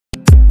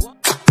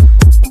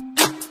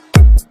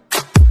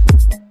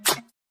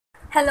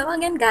Hello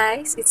again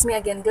guys! It's me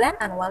again Glenn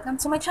and welcome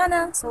to my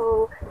channel.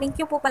 So, thank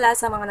you po pala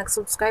sa mga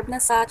nag-subscribe na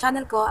sa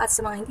channel ko at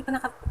sa mga hindi pa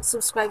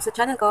naka-subscribe sa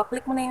channel ko,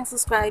 click mo na yung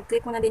subscribe,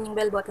 click mo na din yung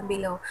bell button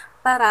below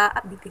para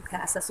updated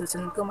ka sa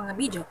susunod kong mga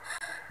video.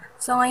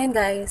 So, ngayon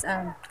guys,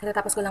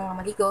 katatapos ko lang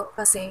maligo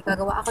kasi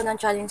gagawa ako ng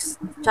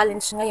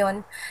challenge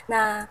ngayon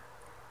na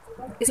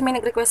kasi may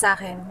nag-request sa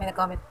akin, may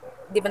nag-comment.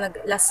 Di ba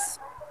last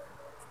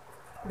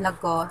vlog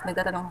ko,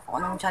 nagtatanong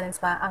kung anong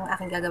challenge pa ang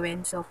aking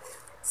gagawin. So,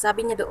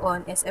 sabi niya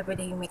doon is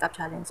everyday makeup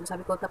challenge. So,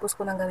 sabi ko, tapos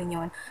ko nang gawin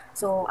yon.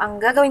 So,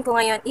 ang gagawin ko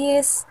ngayon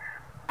is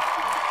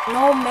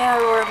no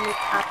mirror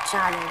makeup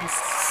challenge.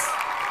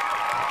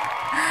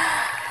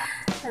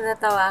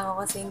 Natatawa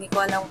ako kasi hindi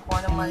ko alam kung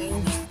anong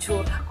magiging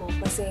itsura ko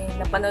kasi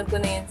napanood ko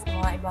na yun sa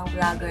mga ibang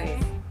vlogger eh.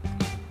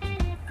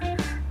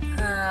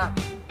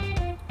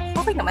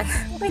 Okay naman.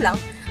 Okay lang.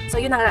 So,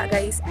 yun na nga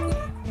guys.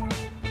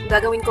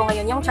 Gagawin ko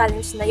ngayon yung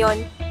challenge na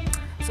yon.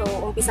 So,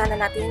 umpisa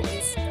na natin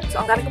is, so,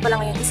 ang gamit ko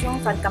pala ngayon is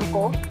yung front cam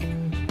ko.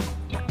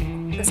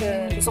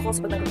 Kasi gusto ko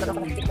sa pag nag-vlog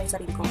ako nakikita yung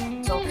sarili ko.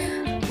 So,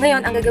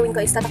 ngayon, ang gagawin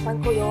ko is tatakpan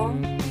ko yung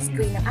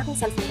screen ng aking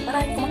cellphone para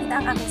hindi ko makita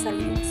ang aking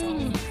sarili. So,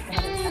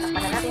 tatakpan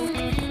na natin.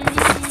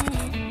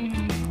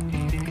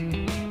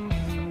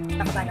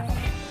 Nakaban ako.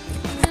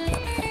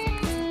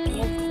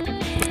 Ayan.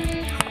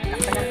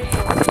 Tatakpan na.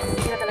 So,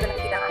 hindi na talaga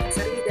nakikita ang aking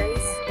sarili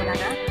guys. Wala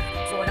na.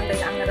 So, walang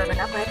gaya ang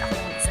nagaganap kahit ako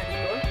yung isa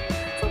dito.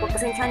 So,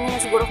 pagpasensyahan nyo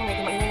na siguro kung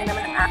medyo maingay na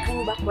naman ang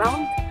aking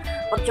background.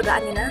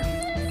 Pagtsagaan nyo na.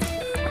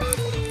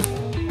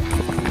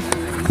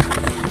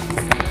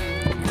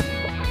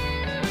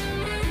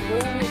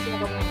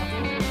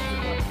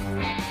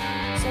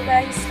 So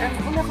guys, ang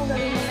una kong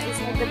gawin muna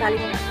is magtatali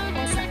muna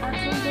ako sa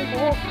aking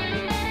buhok.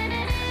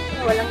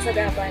 Walang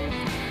sagapan.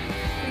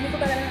 Hindi ko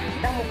talaga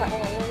nakikita ang mukha ko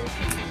ngayon.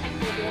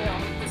 Hindi ko na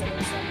ako sa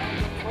aking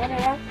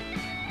camera.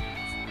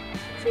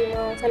 So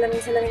yung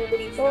salamin ko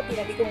dito,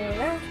 tinabi ko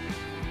muna.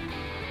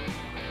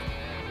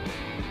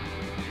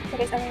 So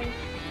guys,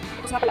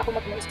 tapos nga pala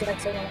ako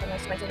mag-moisturizer na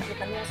naka-moisturizer na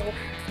kita niya. So,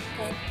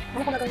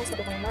 ano ko nagawin sa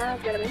bukang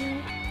maglalagay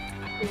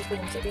hindi ko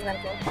yung sitingan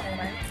ko. Ano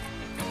naman?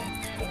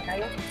 Tingin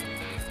tayo.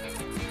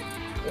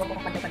 Iwan ko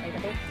kung pantay-pantay na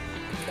ito.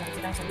 Hindi ko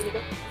nakikita ang sarili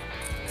ko.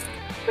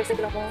 First time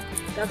ko lang kung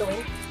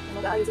gagawin.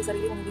 Mag-aayos sa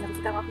sarili kung hindi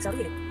nakikita ang aking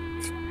sarili.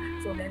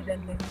 So, blend.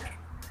 Hindi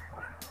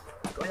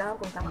ko alam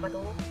kung tama ba ito.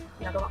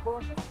 Ginagawa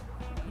ko.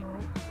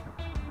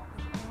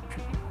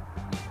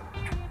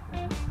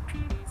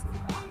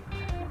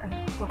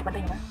 Kung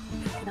kapantay naman.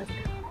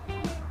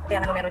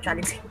 Kaya nga meron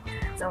challenge.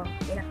 So,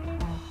 yun na.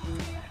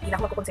 Hindi na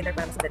ako magkukonsider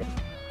para masadali.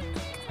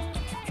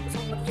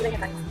 So, magkikilay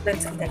na tayo. Dahil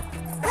sa inday.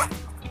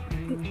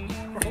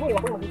 Ako mo,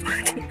 iwan ko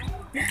mag-party.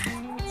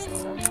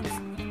 So,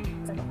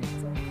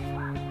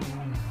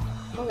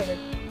 oh my god.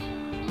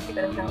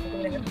 Kita lang ako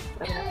kung naging.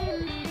 Sabi na.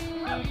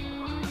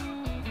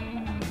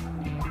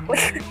 Uy!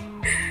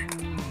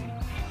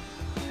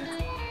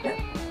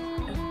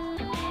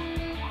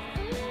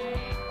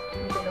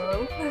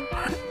 Tulong.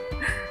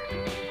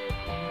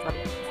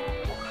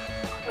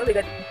 Oh my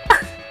god.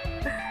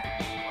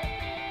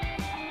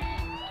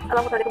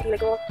 Alam ko tali kung kilay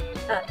ko.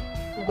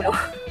 Magulo.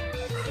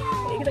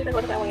 Kita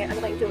ko ano kaya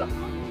yung itsura.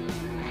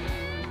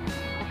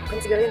 Kung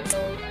siguro yun.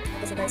 So,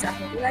 kasi tayo sa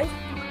aking kilay.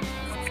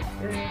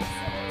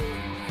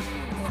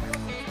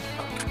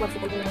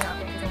 Magsipag mo na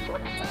ako isang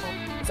tuwan sa ako.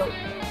 So,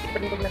 ito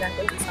pa din kong nagan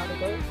ko. Yung powder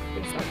ko.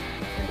 Yung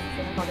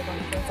powder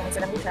foundation. So, may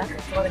salamin siya.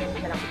 So,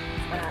 ganyan na lang.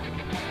 Para,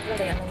 wala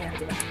kaya ang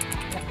nangyari, diba?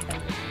 Nakita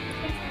mo.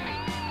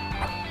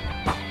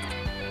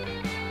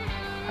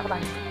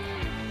 Nakabahan.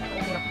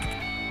 Ang hirap.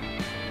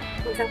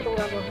 Kung isang ko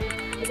itong gagawin.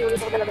 Kasi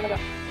ulit ako talaga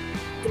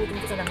tinitin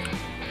ko sa langit.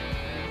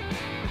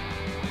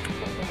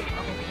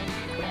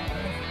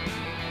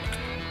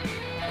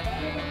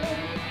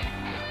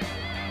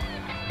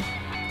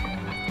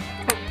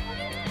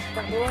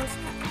 Tapos,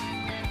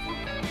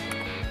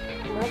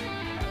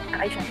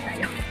 eyeshadow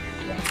tayo.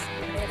 Yes.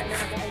 Kaya tayo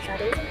natin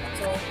eyeshadow.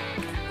 So,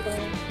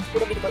 itong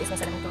puro video ko is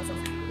nasa langit ko. So,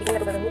 hindi ko na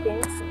ito gagamitin.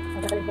 So,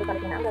 magkakalimple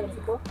palit na ang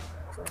gagamitin ko.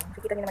 So,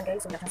 nakikita nyo naman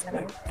guys, wala siyang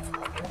salamin.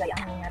 Nagaya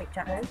ang nangyari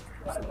dyan.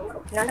 So,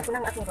 hinanap ko na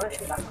ang aking brush.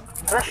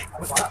 Brush!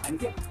 Hinanap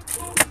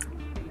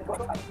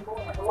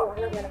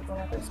ko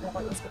na ito. So,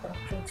 nakulis ko itong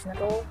shades na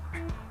ito.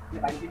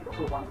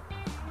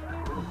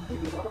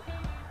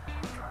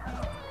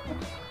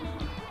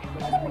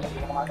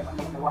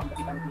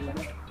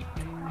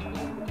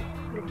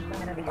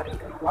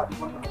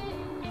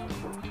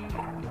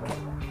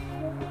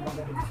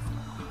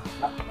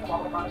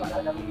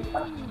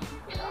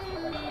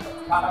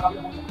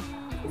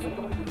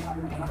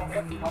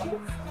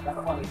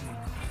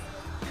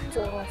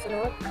 So,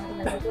 sunod, ang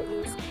una nito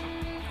is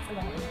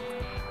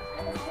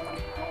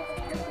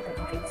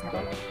shades na ito.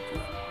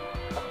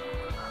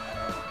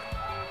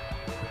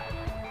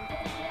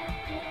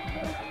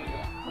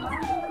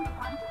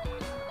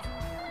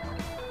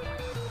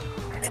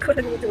 Ko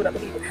lang yung itsura ko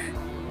dito.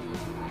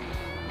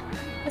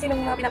 Kasi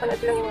nung pinapanood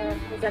ko lang yung mga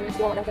challenge,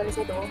 yung mga challenge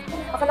nito,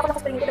 akala ko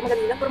nakaspring ko na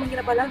madali lang, pero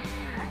mahirap pala.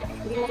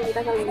 Hindi mo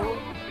makikita sa sarili mo.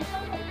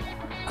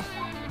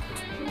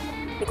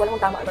 Hindi ko alam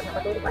kung tama ba na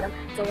ito, hindi ko alam.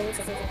 So, yung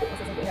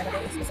susunod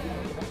ilalagay is kasi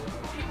naman dito.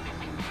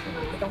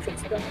 Itong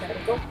shades ito,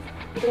 nakalagay ko.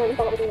 Ito na rin,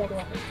 pang ito yung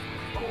nagawa ko.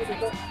 Ano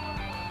dito?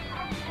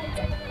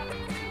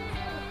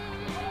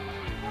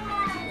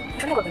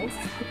 Ano ba guys?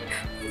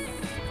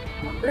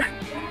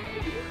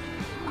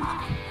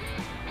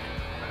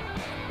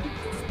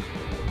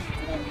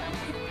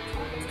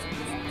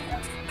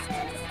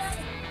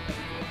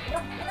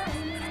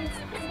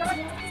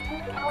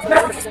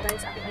 So, tayo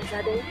sa aking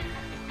eyeshadow.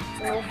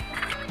 So,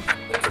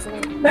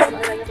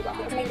 eyeliner ko ba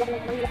ako? Kasi may ibang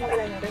mahilap ng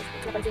eyeliner.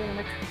 Napansin nyo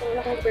naman. So, wala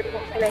akong perfect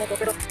ng eyeliner ko.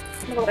 Pero,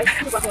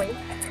 nagpapakita ko ba ako ngayon?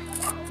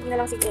 Sige na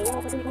lang sige.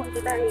 Kasi hindi ko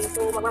makikita eh. So,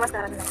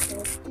 magmamaskara na lang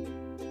ako.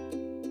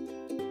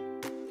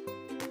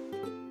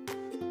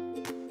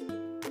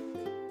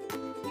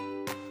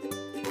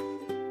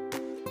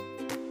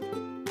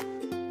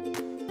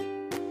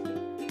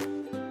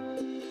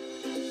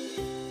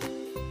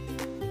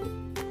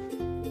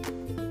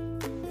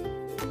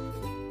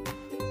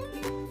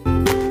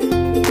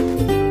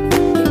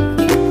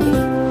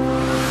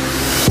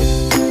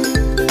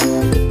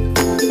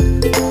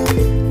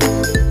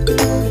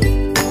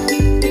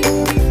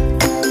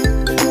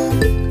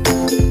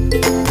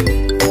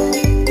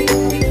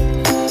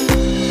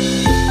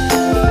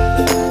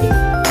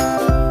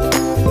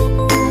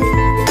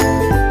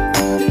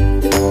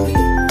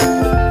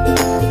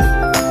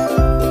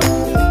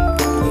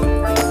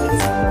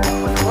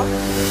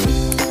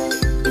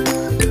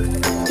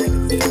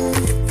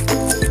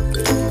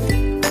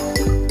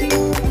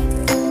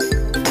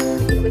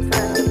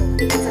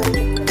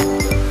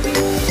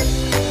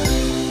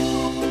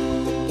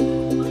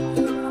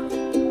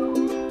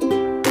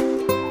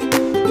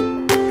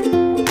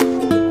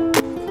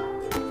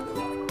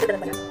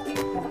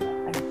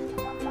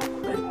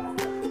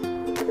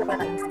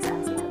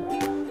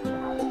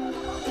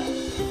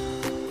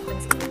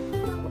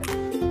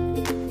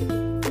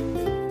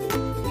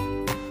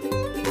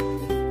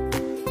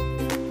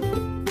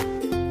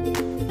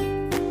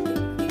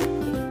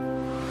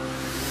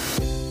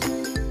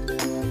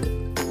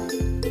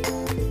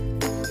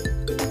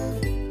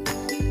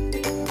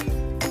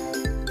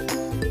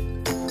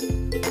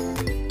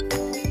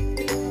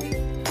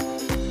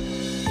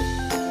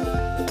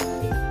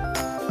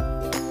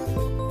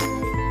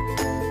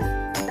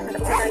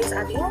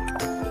 Sa ating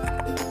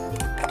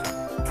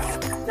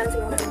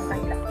dancing mo natin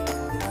kanila.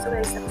 So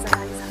guys, tapos na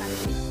tayo sa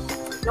ating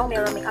no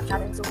mirror makeup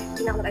challenge. So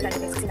hindi na ako nag-eyeliner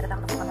guys kasi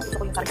natatakot ako gusto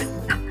ko yung sarili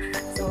ko.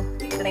 So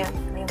ito na yun,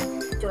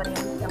 tsura na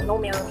yun, yung no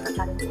mirror makeup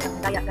challenge.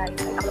 Yung daya guys,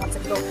 ay ako lang sa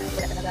dito,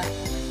 wala talaga,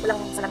 walang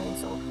salamin.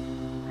 So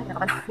ay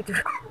nakapanaw yung tsura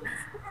ko.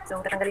 So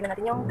tatanggalin na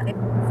natin yung takip.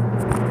 Ang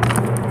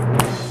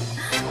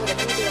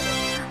ganda yung tsura ko.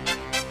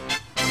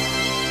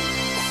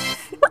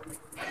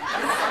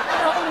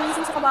 Ako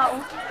lumising sa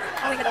kabaong.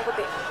 Oh my god, ang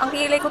puti. Ang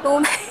kilay ko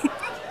tunay.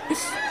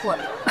 What?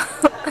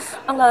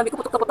 Ang labi ko,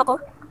 putok na putok ko.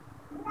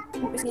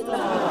 Umpis nito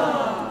lang.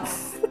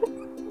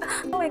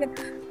 Oh my god.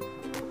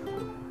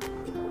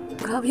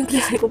 Grabe yung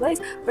kilay ko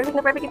guys. Perfect na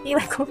perfect yung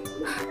kilay ko.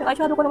 Yung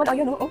eyeshadow ko naman,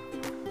 ayun oh.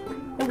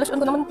 Yung blush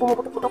on ko naman,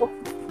 pumuputok-putok ko.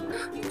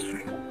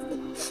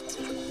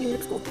 Yung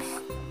lips ko.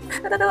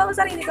 Natatawa ko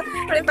sa sarili ko.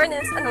 Pero in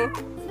fairness,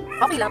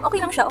 okay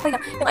lang siya, okay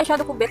lang. Yung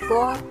eyeshadow ko, bet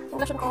ko. Yung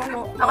blush on ko,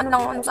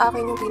 ang sa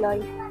akin yung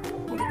kilay.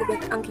 Hindi ko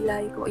bet ang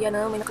kilay ko. Ayan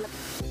na, may nakalap.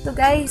 So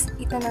guys,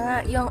 ito na nga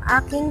yung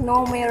aking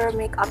no mirror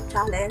makeup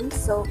challenge.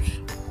 So,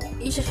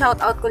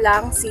 i-shoutout ko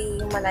lang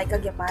si Malaika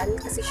Gyapal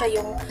kasi siya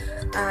yung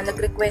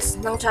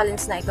nag-request ng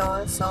challenge na ito.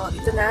 So,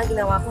 ito na,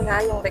 ginawa ko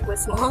na yung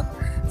request mo.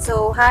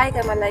 So, hi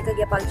kay Malaika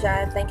Gyapal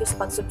dyan. Thank you sa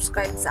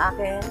pag-subscribe sa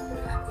akin.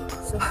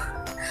 So,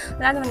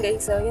 wala naman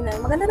guys. So, yun na.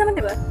 Maganda naman,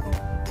 di ba?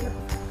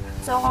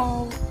 So,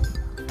 kung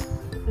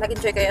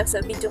nag-enjoy kayo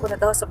sa video ko na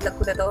to, sa vlog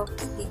ko na to,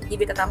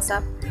 give it a thumbs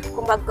up.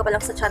 Kung bago ka pa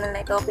lang sa channel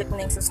na ito, click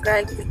mo na yung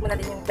subscribe, click mo na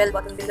din yung bell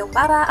button below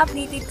para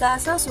updated ka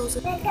sa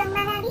susunod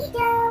na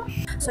video.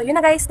 So yun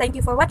na guys, thank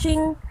you for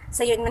watching.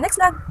 See you in my next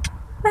vlog.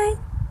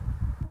 Bye!